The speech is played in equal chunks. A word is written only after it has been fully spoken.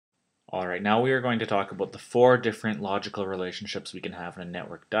Alright, now we are going to talk about the four different logical relationships we can have in a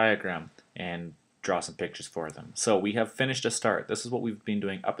network diagram and draw some pictures for them. So we have finish to start. This is what we've been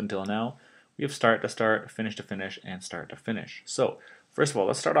doing up until now. We have start to start, finish to finish, and start to finish. So first of all,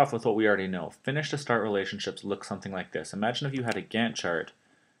 let's start off with what we already know. Finish to start relationships look something like this. Imagine if you had a Gantt chart.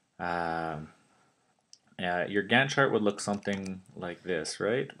 Your Gantt chart would look something like this,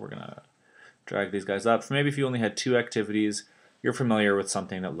 right? We're going to drag these guys up. Maybe if you only had two activities, you're familiar with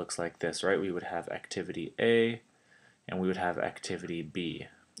something that looks like this, right? We would have activity A and we would have activity B,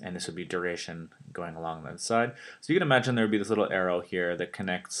 and this would be duration going along that side. So you can imagine there would be this little arrow here that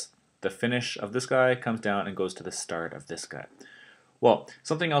connects the finish of this guy, comes down and goes to the start of this guy. Well,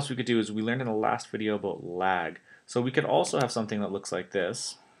 something else we could do is we learned in the last video about lag. So we could also have something that looks like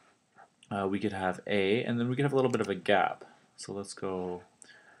this. We could have A, and then we could have a little bit of a gap. So let's go,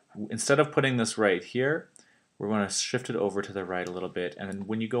 instead of putting this right here, we're going to shift it over to the right a little bit, and then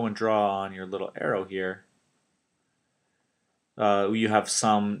when you go and draw on your little arrow here, you have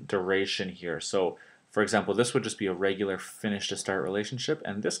some duration here. So for example, this would just be a regular finish to start relationship,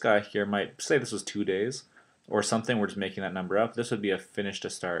 and this guy here might say this was 2 days or something. We're just making that number up. This would be a finish to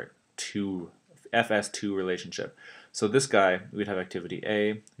start 2 FS2 relationship. So this guy, we'd have activity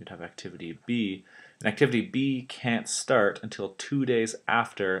A, we'd have activity B, and activity B can't start until 2 days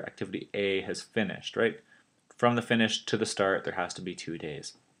after activity A has finished, right? From the finish to the start, there has to be 2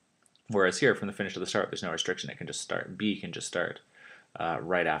 days. Whereas here, from the finish to the start, there's no restriction. It can just start. B can just start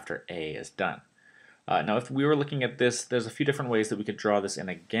right after A is done. Now, if we were looking at this, there's a few different ways that we could draw this in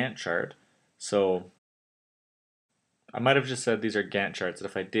a Gantt chart. So I might have just said these are Gantt charts, and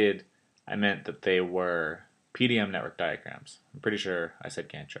if I did, I meant that they were PDM network diagrams. I'm pretty sure I said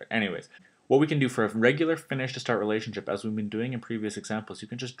Gantt chart. Anyways, what we can do for a regular finish to start relationship, as we've been doing in previous examples, you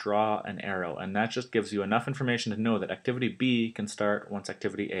can just draw an arrow, and that just gives you enough information to know that activity B can start once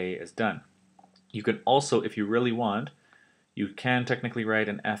activity A is done. You can also, if you really want, you can technically write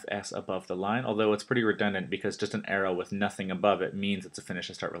an FS above the line, although it's pretty redundant because just an arrow with nothing above it means it's a finish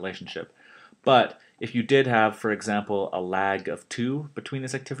to start relationship. But if you did have, for example, a lag of 2 between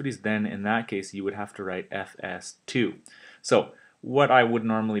these activities, then in that case you would have to write FS2. So what I would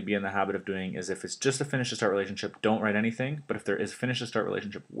normally be in the habit of doing is if it's just a finish to start relationship, don't write anything, but if there is a finish to start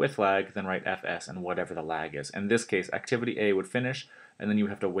relationship with lag, then write FS and whatever the lag is. In this case, activity A would finish, and then you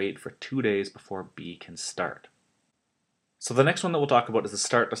would have to wait for 2 days before B can start. So the next one that we'll talk about is the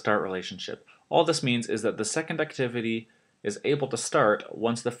start to start relationship. All this means is that the second activity is able to start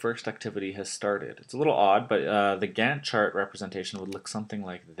once the first activity has started. It's a little odd, but the Gantt chart representation would look something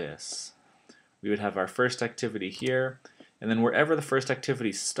like this. We would have our first activity here, and then wherever the first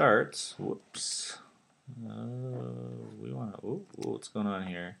activity starts, whoops, what's going on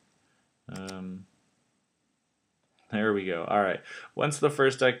here? There we go. All right. Once the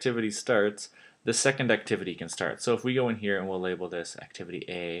first activity starts, the second activity can start. So if we go in here and we'll label this activity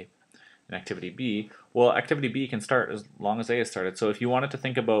A and activity B, well, activity B can start as long as A is started. So if you wanted to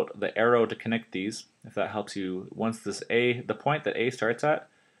think about the arrow to connect these, if that helps you, once this A, the point that A starts at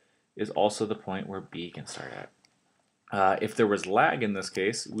is also the point where B can start at. If there was lag in this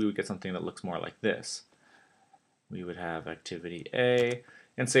case, we would get something that looks more like this. We would have activity A,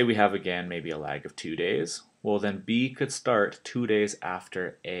 and say we have again maybe a lag of 2 days. Well, then B could start 2 days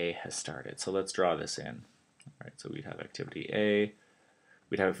after A has started. So let's draw this in. All right, so we'd have activity A,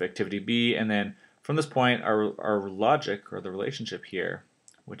 we'd have activity B, and then from this point, our logic or the relationship here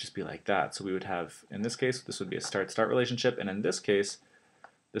would just be like that. So we would have, in this case, this would be a start-start relationship, and in this case,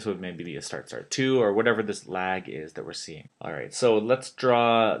 this would maybe be a start-start2 or whatever this lag is that we're seeing. All right, so let's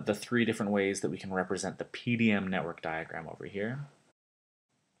draw the 3 different ways that we can represent the PDM network diagram over here.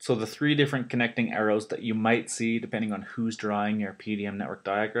 So the 3 different connecting arrows that you might see depending on who's drawing your PDM network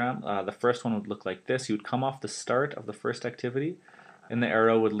diagram. The first one would look like this. You would come off the start of the first activity, and the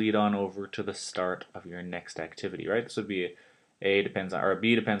arrow would lead on over to the start of your next activity, right? This would be B depends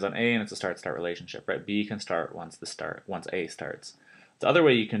on A, and it's a start-start relationship, right? B can start once A starts. The other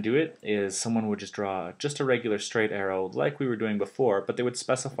way you can do it is someone would just draw just a regular straight arrow like we were doing before, but they would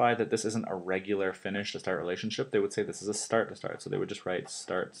specify that this isn't a regular finish to start relationship. They would say this is a start to start, so they would just write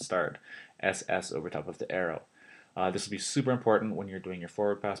start, SS over top of the arrow. This would be super important when you're doing your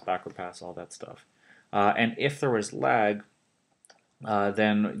forward pass, backward pass, all that stuff. And if there was lag,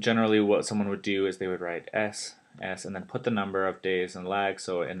 then generally what someone would do is they would write S, and then put the number of days in lag.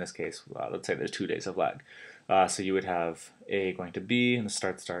 So in this case, let's say there's 2 days of lag. So you would have A going to B and the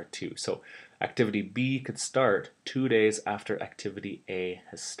start 2. So activity B could start 2 days after activity A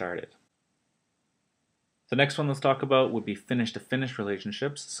has started. The next one let's talk about would be finish to finish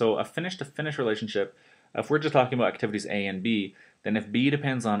relationships. So a finish to finish relationship, if we're just talking about activities A and B, then if B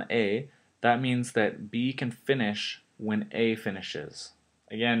depends on A, that means that B can finish when A finishes.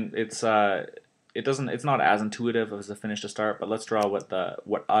 Again, it's not as intuitive as a finish to start, but let's draw what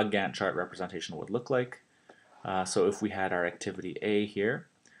a Gantt chart representation would look like. So if we had our activity A here,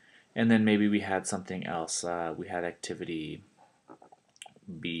 and then maybe we had something else. We had activity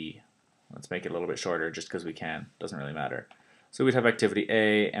B. Let's make it a little bit shorter just because we can. Doesn't really matter. So we'd have activity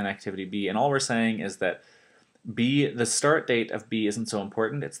A and activity B, and all we're saying is that B, the start date of B isn't so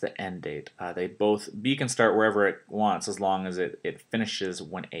important, it's the end date. B can start wherever it wants as long as it finishes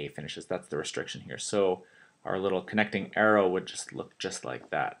when A finishes. That's the restriction here. So our little connecting arrow would just look just like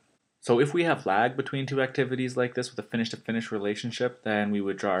that. So if we have lag between two activities like this with a finish to finish relationship, then we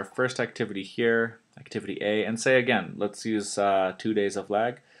would draw our first activity here, activity A, and say again, let's use 2 days of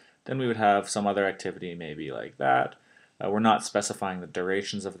lag. Then we would have some other activity maybe like that. We're not specifying the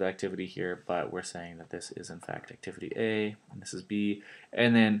durations of the activity here, but we're saying that this is in fact activity A, and this is B.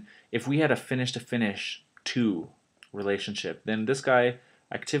 And then if we had a finish to finish 2 relationship, then this guy,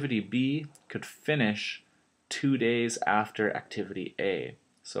 activity B, could finish 2 days after activity A.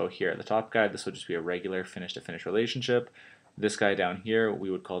 So here at the top guy, this would just be a regular finish to finish relationship. This guy down here,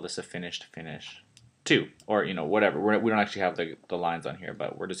 we would call this a finish to finish 2, or whatever. We don't actually have the lines on here,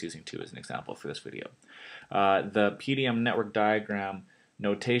 but we're just using 2 as an example for this video. The PDM network diagram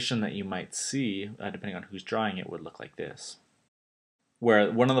notation that you might see, depending on who's drawing it, would look like this.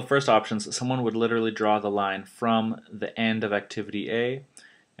 Where one of the first options, someone would literally draw the line from the end of activity A,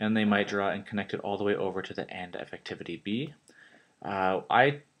 and they might draw and connect it all the way over to the end of activity B.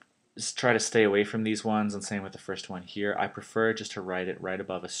 I just try to stay away from these ones, and same with the first one here. I prefer just to write it right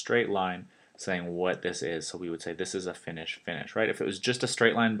above a straight line saying what this is. So we would say this is a finish, right? If it was just a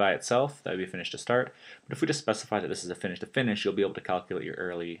straight line by itself, that would be finish to start. But if we just specify that this is a finish to finish, you'll be able to calculate your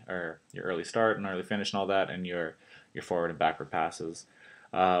early start and early finish and all that, and your forward and backward passes.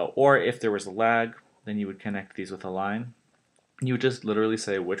 Or if there was a lag, then you would connect these with a line. You would just literally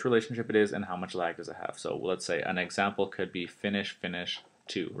say which relationship it is and how much lag does it have. So let's say an example could be finish, finish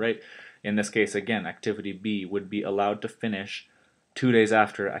 2, right? In this case, again, activity B would be allowed to finish 2 days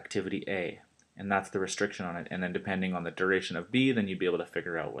after activity A, and that's the restriction on it. And then depending on the duration of B, then you'd be able to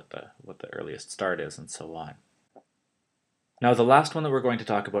figure out what the earliest start is and so on. Now the last one that we're going to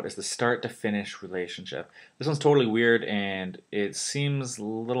talk about is the start to finish relationship. This one's totally weird and it seems a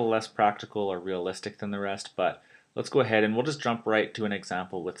little less practical or realistic than the rest, but let's go ahead and we'll just jump right to an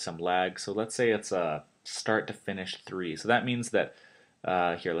example with some lag. So let's say it's a start to finish 3. So that means that,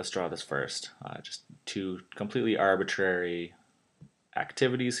 here, let's draw this first. Just 2 completely arbitrary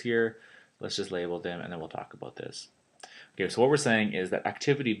activities here. Let's just label them and then we'll talk about this. Okay, so what we're saying is that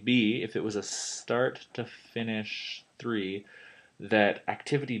activity B, if it was a start to finish 3, that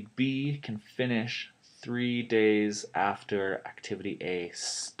activity B can finish 3 days after activity A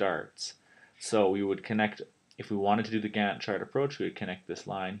starts. So we would connect, if we wanted to do the Gantt chart approach, we would connect this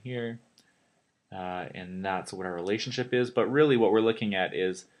line here, and that's what our relationship is. But really what we're looking at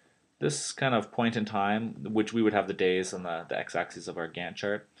is this kind of point in time, which we would have the days on the x-axis of our Gantt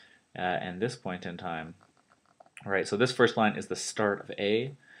chart, and this point in time. All right, so this first line is the start of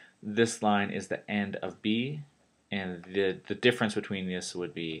A, this line is the end of B, and the difference between this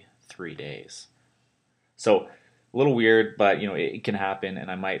would be 3 days. So a little weird, but it can happen, and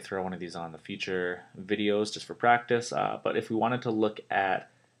I might throw one of these on the future videos just for practice. But if we wanted to look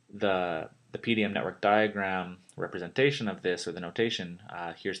at the PDM network diagram representation of this, or the notation,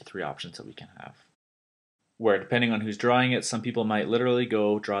 here's the 3 options that we can have. Where depending on who's drawing it, some people might literally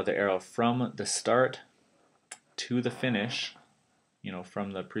go draw the arrow from the start to the finish,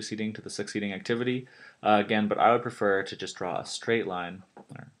 from the preceding to the succeeding activity. Again, but I would prefer to just draw a straight line,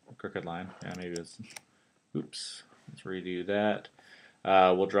 or a crooked line. Yeah, maybe it's, oops, let's redo that.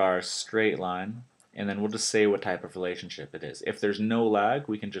 We'll draw our straight line, and then we'll just say what type of relationship it is. If there's no lag,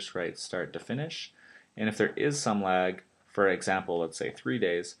 we can just write start to finish. And if there is some lag, for example, let's say 3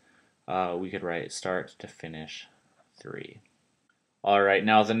 days, we could write start to finish 3. Alright,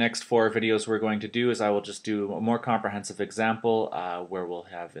 now the next 4 videos we're going to do is I will just do a more comprehensive example where we'll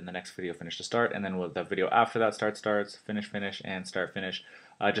have in the next video finish to start, and then the video after that starts, finish, and start finish,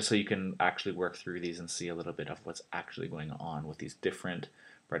 just so you can actually work through these and see a little bit of what's actually going on with these different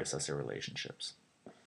predecessor relationships.